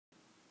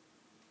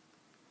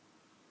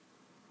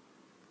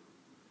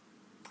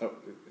Oh,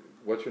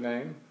 what's your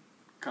name?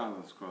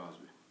 Collins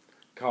Crosby.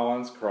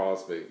 Collins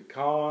Crosby.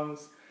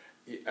 Collins,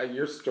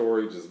 your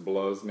story just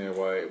blows me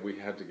away. We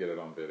had to get it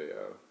on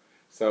video.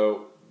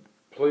 So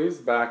please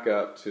back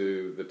up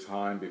to the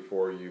time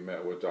before you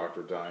met with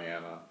Dr.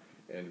 Diana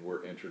and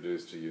were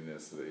introduced to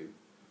Unicity.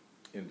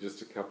 In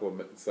just a couple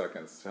of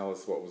seconds, tell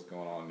us what was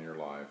going on in your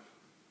life.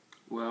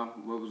 Well,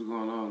 what was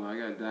going on? I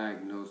got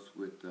diagnosed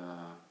with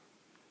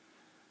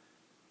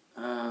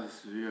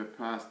severe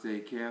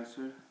prostate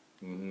cancer,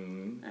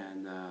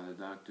 and the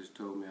doctors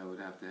told me I would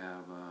have to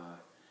have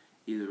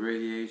either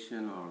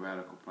radiation or a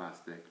radical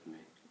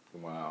prostatectomy.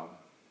 Wow.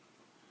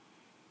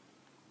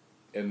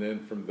 And then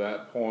from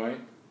that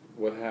point,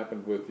 what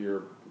happened with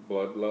your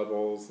blood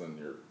levels and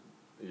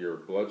your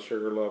blood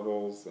sugar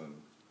levels? And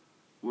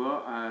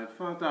well, I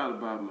found out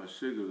about my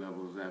sugar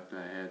levels after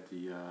I had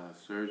the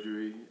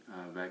surgery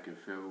back in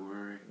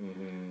February.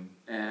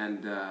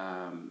 And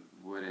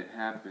what had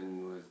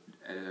happened was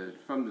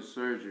from the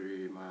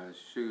surgery, my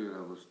sugar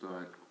levels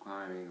started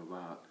climbing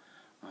about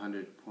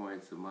 100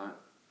 points a month.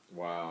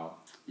 Wow.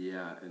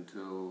 Yeah,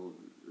 until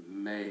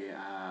May,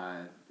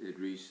 it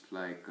reached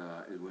like,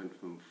 it went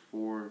from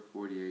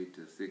 448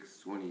 to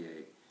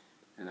 628.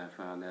 And I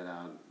found that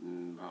out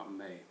in about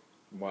May.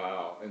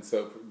 Wow. And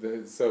so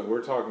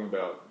we're talking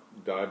about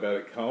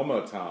diabetic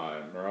coma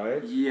time,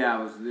 right? Yeah,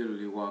 I was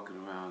literally walking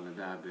around in a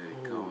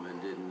diabetic coma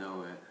and didn't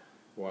know it.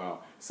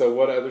 Wow. So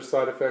what other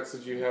side effects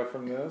did you have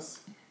from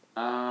this?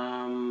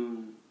 I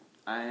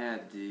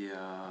had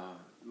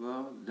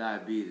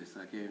diabetes.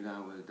 I came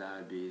down with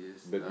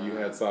diabetes. But you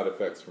had side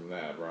effects from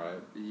that,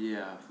 right?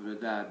 Yeah, from the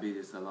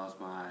diabetes, I lost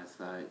my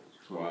eyesight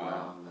for a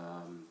while.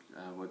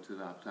 I went to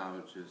the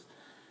optometrist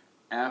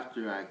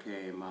after I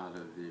came out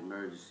of the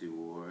emergency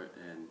ward,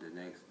 and the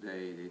next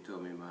day they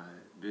told me my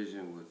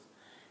vision was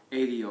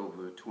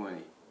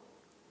 80/20.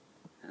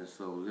 And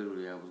so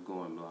literally I was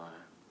going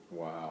blind.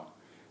 Wow.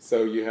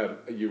 So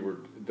you were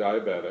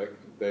diabetic.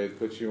 They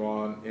put you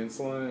on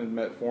insulin and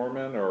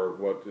metformin, or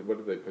what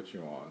did they put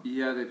you on?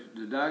 Yeah,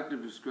 the doctor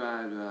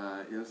prescribed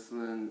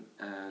insulin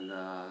and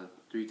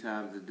 3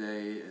 times a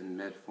day and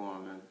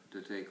metformin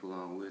to take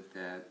along with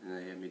that, and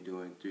they had me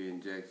doing 3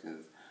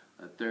 injections,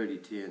 a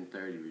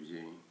 30-10-30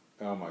 regime.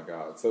 Oh my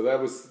God! So that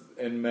was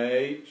in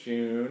May,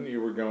 June. You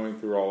were going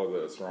through all of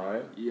this,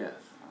 right?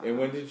 Yes. And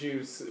when did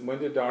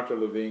Dr.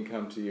 Levine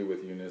come to you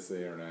with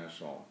Unicity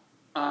International?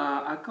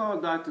 I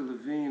called Dr.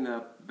 Levine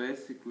up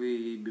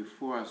basically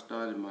before I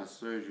started my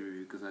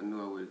surgery because I knew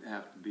I would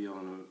have to be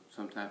on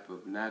some type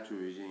of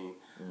natural regime.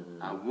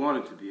 I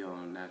wanted to be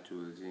on a natural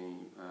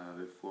regime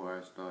before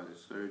I started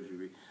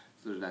surgery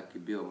so that I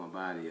could build my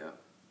body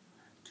up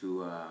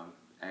to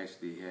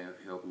actually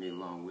help me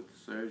along with the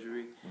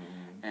surgery.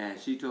 And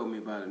she told me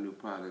about a new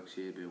product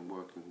she had been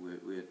working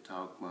with. We had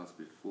talked months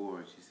before,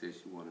 and she said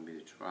she wanted me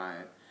to try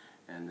it,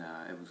 and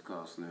it was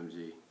called Slim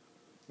G.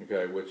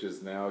 Okay, which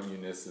is now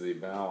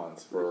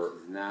UnicityBalance Which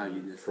is now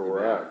UnicityBalance.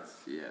 Correct.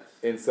 Yes.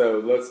 And so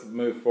let's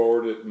move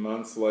forward at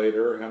months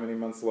later. How many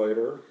months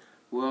later?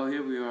 Well,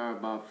 here we are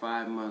about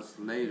 5 months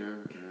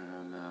later.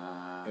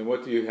 And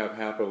what do you have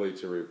happily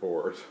to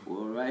report?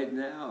 Well, right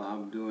now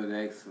I'm doing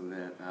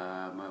excellent.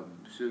 My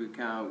sugar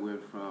count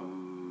went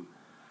from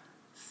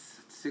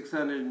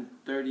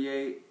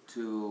 638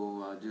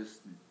 to, I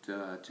just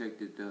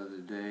checked it the other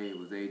day, it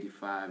was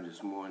 85.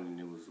 This morning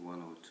it was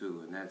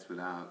 102, and that's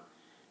without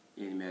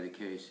any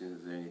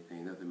medications or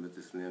anything, nothing but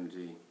the Slim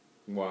G.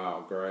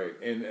 Wow, great.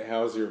 And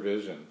how's your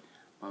vision?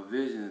 My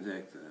vision is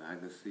excellent. I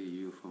can see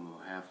you from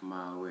a half a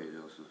mile away,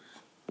 Joseph.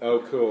 Oh,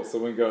 cool. So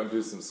we can go and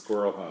do some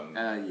squirrel hunting.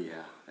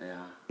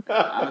 Yeah.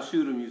 I'll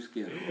shoot them, you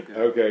skin them. Okay?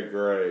 Okay,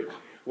 great.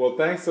 Well,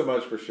 thanks so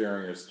much for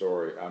sharing your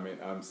story. I mean,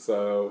 I'm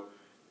so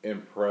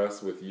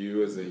impressed with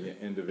you as an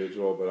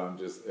individual, but I'm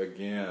just,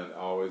 again,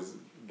 always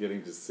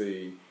getting to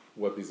see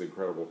what these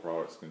incredible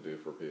products can do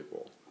for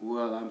people.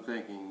 Well, I'm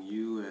thanking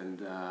you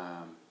and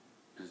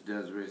Ms.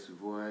 Desiree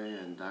Savoy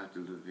and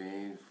Dr.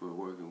 Levine for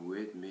working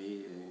with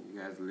me, and you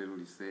guys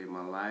literally saved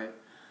my life.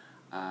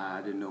 I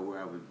didn't know where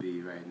I would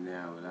be right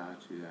now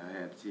without you. I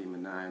had a team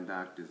of 9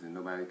 doctors, and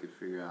nobody could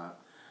figure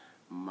out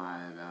my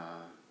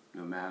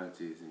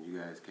abnormalities, and you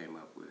guys came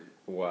up with it.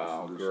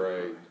 Wow,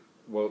 great.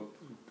 Well,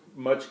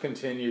 much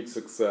continued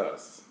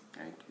success.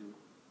 Thank you.